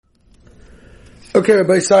Okay,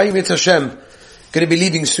 Rabbi Saim, it's Hashem. Going to be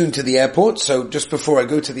leaving soon to the airport, so just before I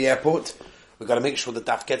go to the airport, we've got to make sure the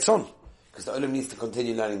daf gets on, because the Olam needs to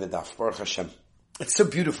continue learning the daf. Baruch Hashem. It's so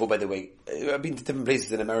beautiful, by the way. I've been to different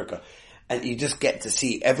places in America, and you just get to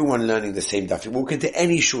see everyone learning the same daf. You walk into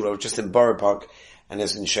any shul, or just in Borough Park, and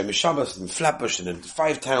there's in Shemesh Shabbos, and Flatbush, and in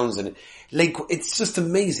Five Towns, and Lake. It's just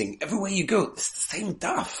amazing. Everywhere you go, it's the same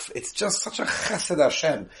daf. It's just such a chesed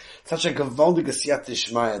Hashem, such a gewaldige siyat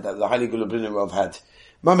d'shmaya that the Heilige Lubliner Rav had.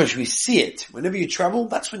 Mamash, we see it. Whenever you travel,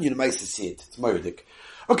 that's when you're nice to see it. It's moiridik.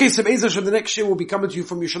 Okay, so Be'ez Hashem, the next show will be coming to you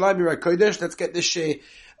from Yerushalayim Yirei Kodesh. Let's get this show,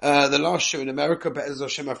 the last show in America. Be'ez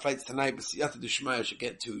Hashem, our flights tonight, but siyat d'shmaya should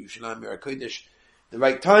get to Yerushalayim Yirei Kodesh the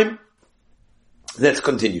right time. Let's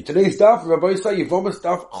continue. Today's daf, Rabbi Yisrael Yevomas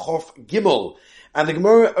daf Chof Gimel. And the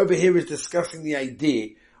Gemara over here is discussing the idea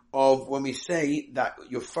of when we say that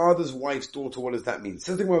your father's wife's daughter, what does that mean?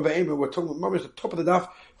 Says the Gemara Ve'emer, we're talking about at the top of the daf,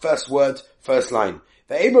 first word, first line.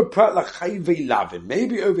 Ve'emer prat l'chayvei lavin.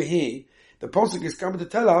 Maybe over here, the Pasuk is coming to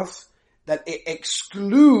tell us that it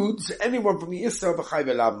excludes anyone from the Yisrael of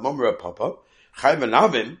chayvei lavin. Mamra papa, chayvei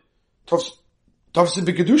lavin, tofsin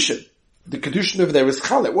b'kedushin. The kedushin over there is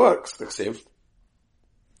chal, it works, the chsev.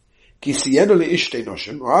 Ki siyenu le'ishtei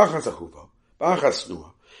noshim, v'achas achuva, v'achas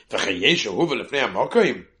snua, v'chayesh ahuva lefnei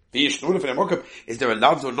hamokim, v'yishnu lefnei hamokim. Is there a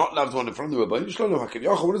loved or not loved one in front of the Rebbeinu Shalom HaKav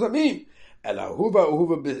Yachol? What does that mean? El ahuva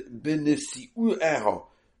b'nesi'u eho.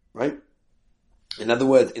 Right? In other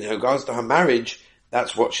words, in regards to her marriage,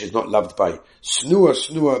 that's what she's not loved by. Snua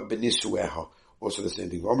b'nisu eho. Also the same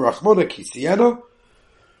thing. V'amar Rachmona ki siyenu.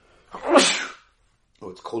 Oh,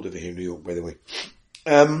 it's cold over here in New York, by the way.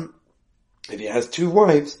 If he has two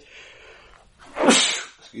wives,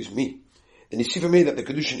 excuse me, then you see for me that the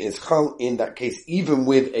kedushin is chal in that case, even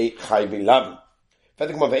with a chayvei lavin.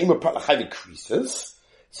 Creases.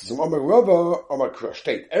 Says Omar Rava, Omar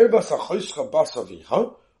Krashteit. Erba sachoischa bas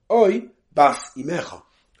avicha, oi bas imecha.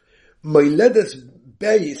 Meiledes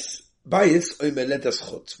bayis, oi meiledes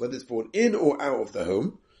chutz. Whether it's born in or out of the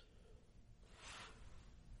home.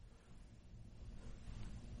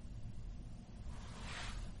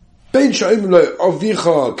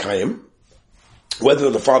 Whether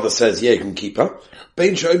the father says, yeah, you can keep her.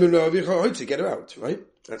 Get her out, right?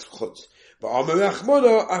 That's chutz. But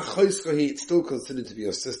it's still considered to be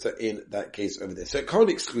your sister in that case over there. So it can't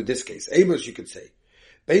exclude this case. Amos, you could say.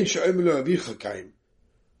 Get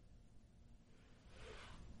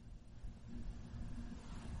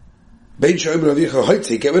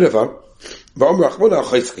rid of her.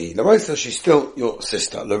 She's still your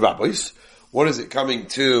sister. The rabbis. What is it coming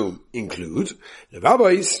to include? The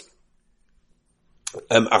rabbis,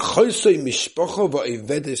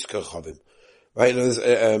 right? There's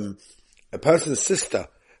a person's sister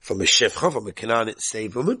from a shevcha, from a Canaanite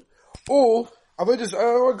slave woman, or a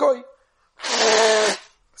guy.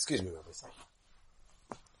 Excuse me, Rabbi.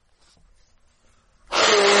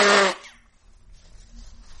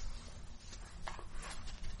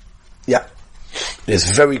 Yeah, it's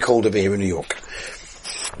very cold over here in New York.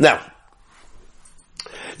 Now,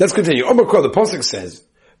 let's continue. Omakra, the Pasuk says,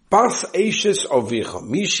 Bas Eishes Avicha,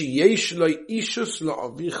 Mishi Yesh Lo Ishus Lo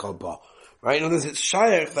Avicha Ba. Right? In other words, it's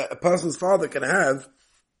shaykh that a person's father can have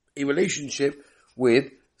a relationship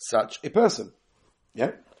with such a person.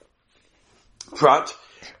 Yeah? Prat,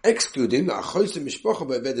 excluding the Achosim Mishpocha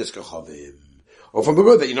Be'evedes Kachavim. Or from the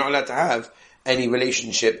word that you're not allowed to have any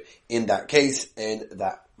relationship in that case, in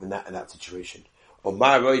that situation. Or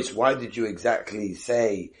my voice, why did you exactly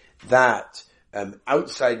say that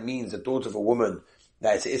outside means the daughter of a woman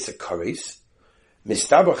that it's a kares?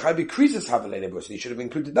 Mistaber chayvi krisis havelei, so you should have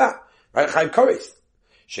included that, right? Chayv kares.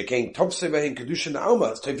 Shekein topse vehin kedushin alma.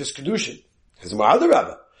 It's tofes kedushin. Because my other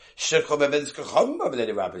rabbi, shechol bevedis kachavim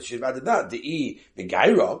havelei rabbi. She should have added that. The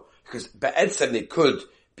megaira, because be'etzem they could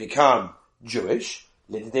become Jewish.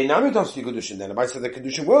 They now toss the kedushin. Then the Bible said the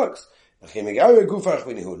kedushin works.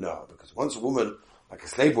 No, because once a woman, like a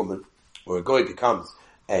slave woman, or a guy becomes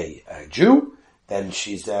a Jew, then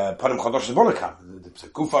she's Panim Chodosh Bonakam. It's a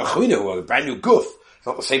Gufa Achwina, or a brand new Guf. It's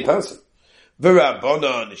not the same person.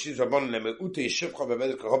 V'Rabbanon, she's Rabbanon le'me'utei shivcha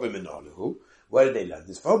be'vedek k'rovim minaluhu. Where did they learn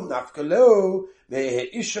this from? Nafkalo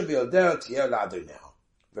me'isha b'yodea tiyer la'adoneha.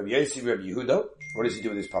 Rabbi Yossi, Rabbi Yehuda, what does he do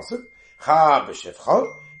with this pasuk? Cha b'shivcha,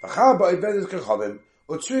 v'cha ba'vedek k'rovim.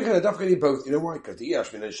 Utzricha nedafka both. You know why? Because the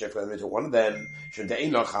Iash min shivcha, to one of them,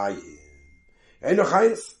 she'dein lo chayim. Ein lo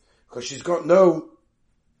chayis, because she's got no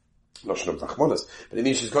but it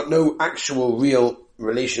means she's got no actual real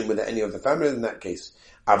relation with any of the family in that case.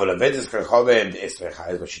 What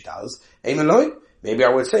she does. Maybe I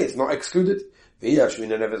would say it's not excluded.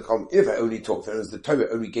 If I only talk, then the Torah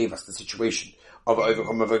only gave us the situation of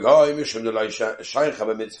overcome of a guy, Mishum the Shaykh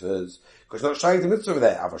mitzvahs. Because not Shaykh the mitzvah over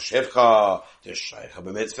there. Ava Shevcha, the Shaykh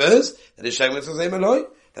mitzvahs, then the Shaykh mitzvahs aim aloi.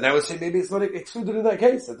 Then I would say maybe it's not excluded in that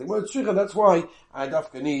case. I think, well, it's Shikha, that's why I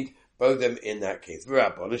dafka need both of them in that case.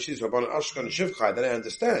 V'rabban, and she's Rabban Ashkan Shivchai, then I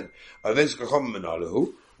understand. Avez Kachom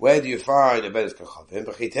Menalu, where do you find a Bez Kachavim?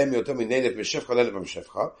 B'chitem yotom in Nedev B'shivcha, Nedev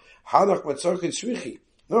B'shivcha. Hanach Matzorchid Shvichi.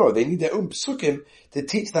 No, they need their own psukim to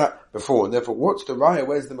teach that before. And therefore, what's the raya?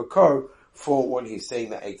 Where's the makar for when he's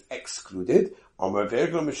saying that it's excluded? Bincha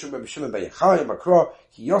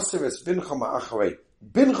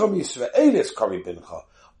Yisraelis Kari Bincha.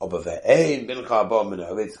 Bincha Abomina,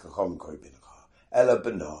 Avetz Kachom Kari Bincha. Ella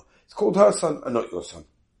Bena. It's called her son and not your son.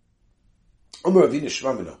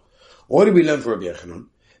 What do we learn from Rabbi Yechanan?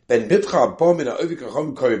 Ben Bitcha Abomina, Avetz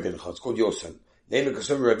Kachom Kari Bincha. It's called your son. Name it because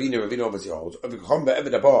Ravina obviously holds. Avetz Kachom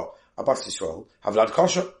Be'eved Abba, Abbas Yisrael, Havlad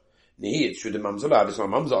Kasha. It's true the Mamzalav, it's not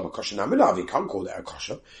Mamzalav, but Kasha Namilav, you can't call that a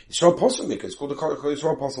Kasha. It's your apostle, because it's called the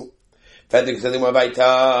Yisrael apostle. This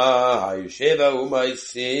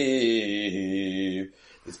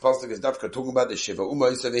pasuk is Dafka talking about the Shiva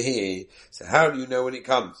Umais over here. So how do you know when it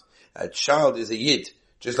comes? A child is a Yid,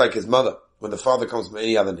 just like his mother. When the father comes from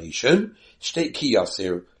any other nation, Shtei Ki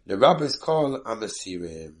Yasir, the rabbis call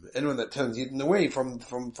Amasirim. Anyone that turns Yidden away from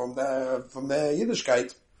their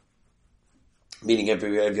Yiddishkeit, meaning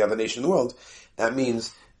every other nation in the world, that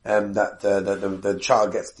means that the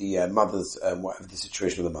child gets the mother's whatever the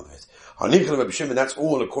situation of the mother is. Hanichel Reb Shimon, that's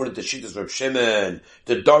all according to Shittas Reb Shimon,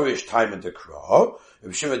 the Dorish time and the Kra.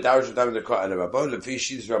 Reb Shimon Dorish time and the Kra and the Rabbon. Lefi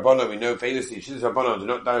Shittas Rabbon, we know famously Shittas Rabbon do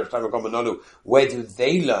not Dorish time and Komanolu. Where do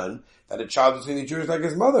they learn that a child is really Jewish like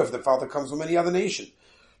his mother if the father comes from any other nation?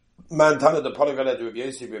 Man Tana the Polygalet Reb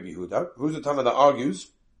Yosef Reb Yehuda. Who's the Tana that argues?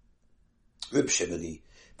 Reb Shimoni.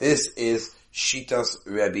 This is Shitas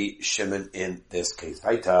Rebbe Shimon in this case.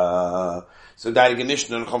 Vaita. So Daige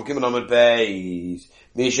Mishnah and Chom Kimmel Amud Beis.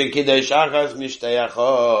 Misha Kiddush Achas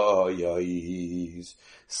Mishtayachos.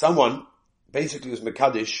 Someone basically was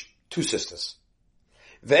Mekadosh two sisters.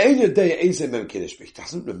 Ve'en Yodei Eizeh Mem Kiddush. But he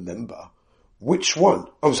doesn't remember which one.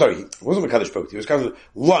 Oh, sorry, he wasn't Mekadosh both. He was kind of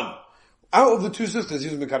one. Out of the two sisters, he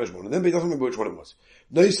was Mekadosh one. And then he doesn't remember which one it was.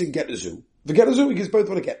 Noisin Get a Zoo. The Get a Zoo, he gives both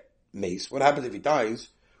want to get mace. What happens if he dies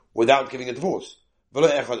without giving a divorce?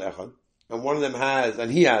 And one of them has,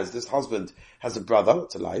 and he has, this husband has a brother,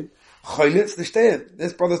 it's alive.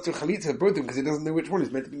 This brother's to Chalitza, both of them, because he doesn't know which one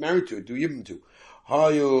he's meant to be married to, do Yibim to.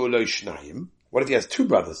 What if he has two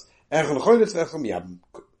brothers? What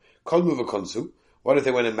if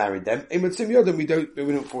they went and married them? We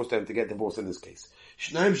don't force them to get divorced in this case.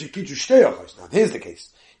 Now here's the case.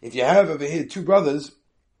 If you have over here two brothers,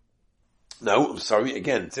 no, I'm sorry,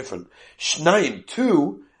 again, it's different. Shnaim,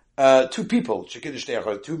 two people,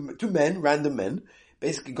 two men, random men,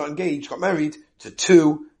 basically got engaged, got married to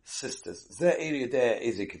two sisters. There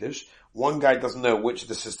is a Kiddush. One guy doesn't know which of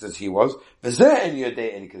the sisters he was. And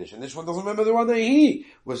this one doesn't remember the one that he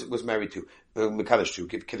was married to. Mekadosh to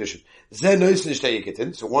give Kiddush.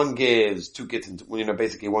 So one gives two kittens,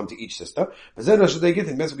 basically one to each sister.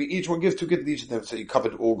 Basically each one gives two kittens to each of them, so you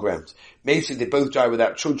covered all grounds. Basically they both die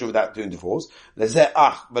without children, without doing divorce. Each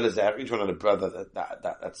one had a brother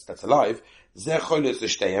that's alive. Each one does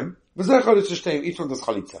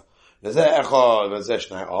chalitza.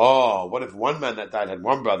 Oh, what if one man that died had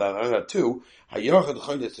one brother and the other had two? Right?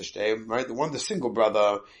 The one, the single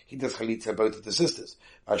brother, he does chalitza both of the sisters.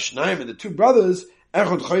 Ashnaim and the two brothers, if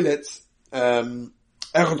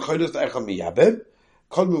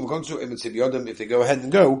they go ahead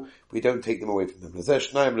and go, we don't take them away from them.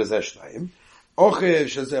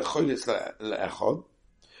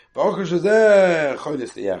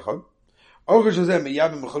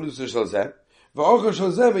 Who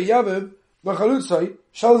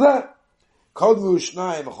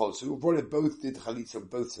brought it both did chalitza with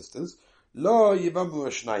both sisters. Lo yivamu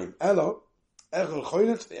shnayim elo echel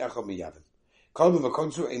choylitz ve'echel miyavim. Kol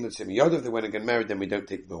v'vakonsu eimet semiyod. If they went and get married, then we don't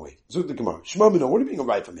take them away. Zuk the Gemara. Shema mino, what are you being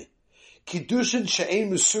right for me? Kiddushin she'ein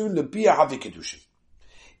musun lebiyah havi kiddushin.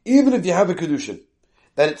 Even if you have a kiddushin,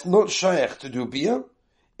 that it's not shaykh to do biyah,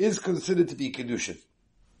 is considered to be kiddushin.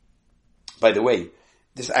 By the way,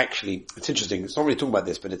 this actually, it's interesting, it's not really talking about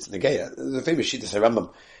this, but it's Negeya. There's a famous Shittas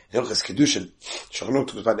Rambam, in Hilchos Kiddushin, Shulchan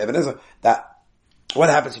talks about Even Ezra, that what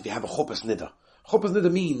happens if you have a Chuppos Niddah? Chuppos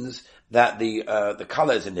Niddah means that the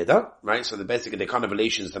color is a Niddah, right? So basically the kind of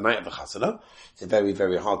relations the night of the Chasana. It's a very,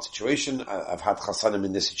 very hard situation. I've had Chasanim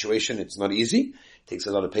in this situation. It's not easy. It takes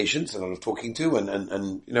a lot of patience, a lot of talking to, and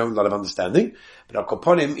a lot of understanding. But Al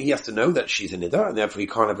Kaponim, he has to know that she's a Niddah, and therefore he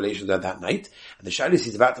can't have relations with her that night. And the Shailis,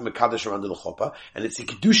 he's about to Mekadosh around the Chuppah, and it's a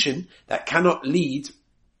Kiddushin that cannot lead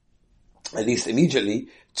at least immediately,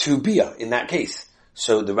 to Bia in that case.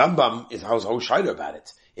 So the Rambam is how shayla about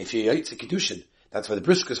it. If you're Yotze Kiddushin, that's why the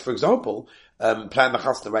Briskas, for example, plan the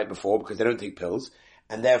chasna right before because they don't take pills,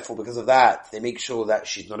 and therefore because of that, they make sure that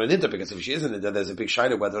she's not a niddah, because if she is a niddah, there's a big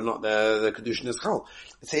shayla whether or not the Kiddushin is chal.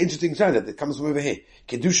 It's an interesting shayla that comes from over here.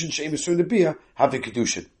 Kiddushin she'em yisur nebiyah, have a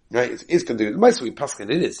Kiddushin. Right? It is Kiddushin. The most we paskin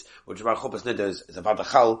it is, which about Chuppah's niddah is avada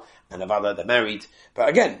chal, and avada they're married. But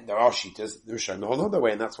again, there are shitas, they're showing the whole other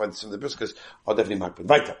way, and that's why some of the Briskas are definitely makbid.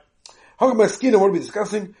 Weiter. What are we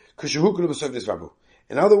discussing?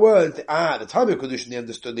 In other words, the time of Kedushin they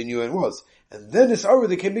understood, they knew it was. And then it's over,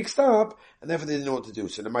 they came mixed up, and therefore they didn't know what to do.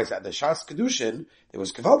 So the Shas Kedushin, there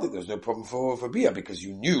was Kavaldik, there was no problem for Bia, because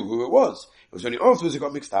you knew who it was. It was only afterwards it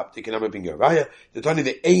got mixed up, they can have a bingo. Raya, the Tani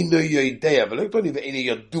the Eino Yodea, but look, Tani the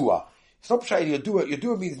Eino Yodua. Stop shaying Yodua.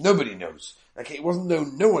 Yodua means nobody knows. Okay, it wasn't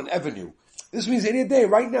known, no one ever knew. This means any day,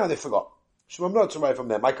 right now they forgot. I'm not sure from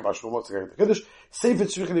there. Micah Bashma wants to get the Kiddush. Sefer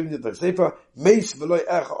tzrichen even the Sefer. Meis v'loy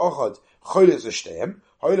ercha ochad choyles v'shteim.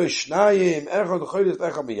 Hoyloi shnayim erchad choyles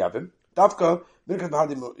ercha miyavim. Davka milkat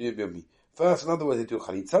b'hadim yomi. First, in other words, they do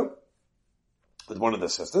chalitza with one of the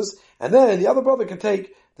sisters, and then the other brother can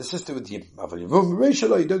take the sister with Yibam. You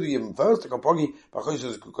don't do Yibam first,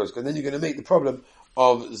 because then you're going to make the problem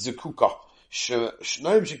of Zekuka. The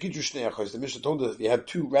Mishnah told us if you have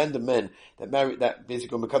two random men that marry, that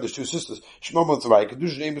basically Mekadosh two sisters, Shema Motzavai,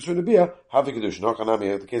 Kedushin Ein B'Sur Nebiyah, have a Kedushin.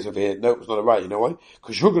 Hakanami, the case over here, no, it was not a right, you know why?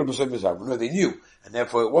 Because Shugr B'Sur Mizav, no, they knew, and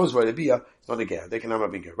therefore it was right Nebiyah, it's not a ger. They can have a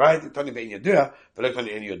bigger, right? Tani Be'in Yadua, but like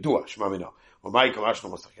Tani Ein Yadua, Shema Mina. Well, my Kamashno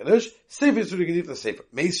Mosach Kedush, Sefer Tzuri Gedif the Sefer.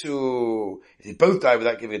 Mesu, if they both die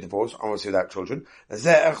without giving a divorce, I want to see without children,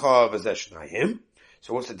 Zeh Echa V'Zeh Shnayim.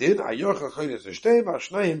 So what's the din? Ayorcha choyles v'shteim,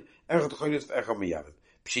 v'ashnayim, ercha choyles v'echa miyavim.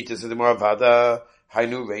 Pshita said the Gemara vada,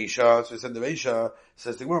 hainu reisha. So it said the reisha,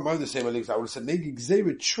 says the Gemara, the same, I would have said, maybe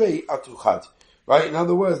gzeir trei atuchat. Right? In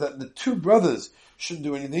other words, that the two brothers shouldn't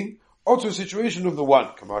do anything, or to a situation of the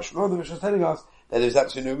one. Kamash, no, the Mishnah is telling us that there's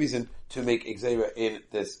absolutely no reason to make gzeira in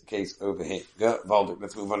this case over here. Valdik.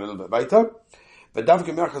 Let's move on a little bit later. But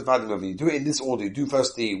Davke Merchas Vadim, you do it in this order. You do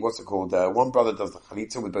first the, what's it called, one brother does the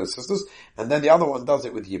Chalitza with both sisters, and then the other one does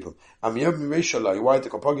it with Yibam. Why to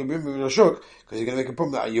Kopagi Bim Shuk? Because you're going to make a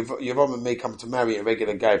problem that Yavam may come to marry a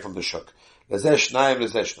regular guy from the Shuk. Why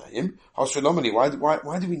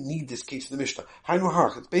do we need this case in the Mishnah?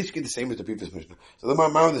 It's basically the same as the previous Mishnah. So the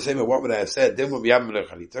Ma'amah the same, what would I have said? That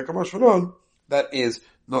is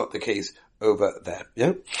not the case over there.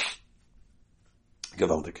 Yeah?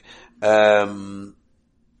 Gewaltig.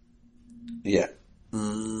 Yeah.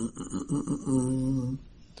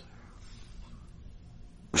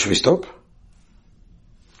 Should we stop?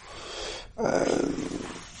 That's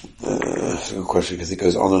a good question because it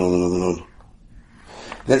goes on and on and on and on.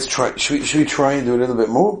 Let's try. Should we try and do a little bit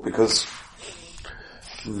more? Because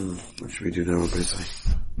what should we do now?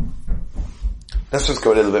 Let's just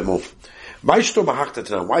go a little bit more. Why is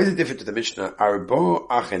it different to the Mishnah? There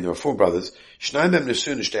were four brothers.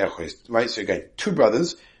 Right? So again, two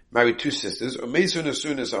brothers married two sisters.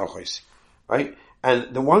 Right?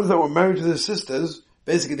 And the ones that were married to the sisters,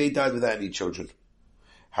 basically they died without any children.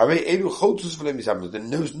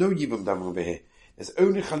 There's no Yibam Dam over here. There's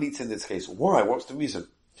only Chalitza in this case. Why? What's the reason?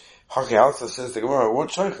 Says the Gemara, what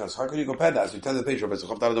shaychas? How can you compare that? As we tell the page,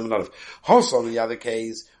 Hasan, in the other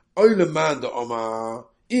case,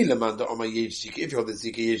 if you're the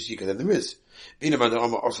Zika Yesh Zika, then there is.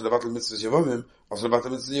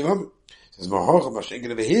 Says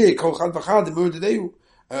over here,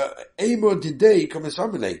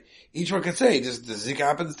 each one can say this, the Zika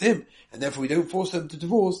happens to him, and therefore we don't force them to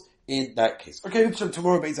divorce in that case. Okay, so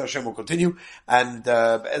tomorrow Be'ez Hashem will continue, and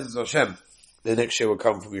Be'ez Hashem, the next show will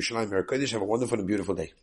come from Yerushalayim Kodesh. Have a wonderful and beautiful day.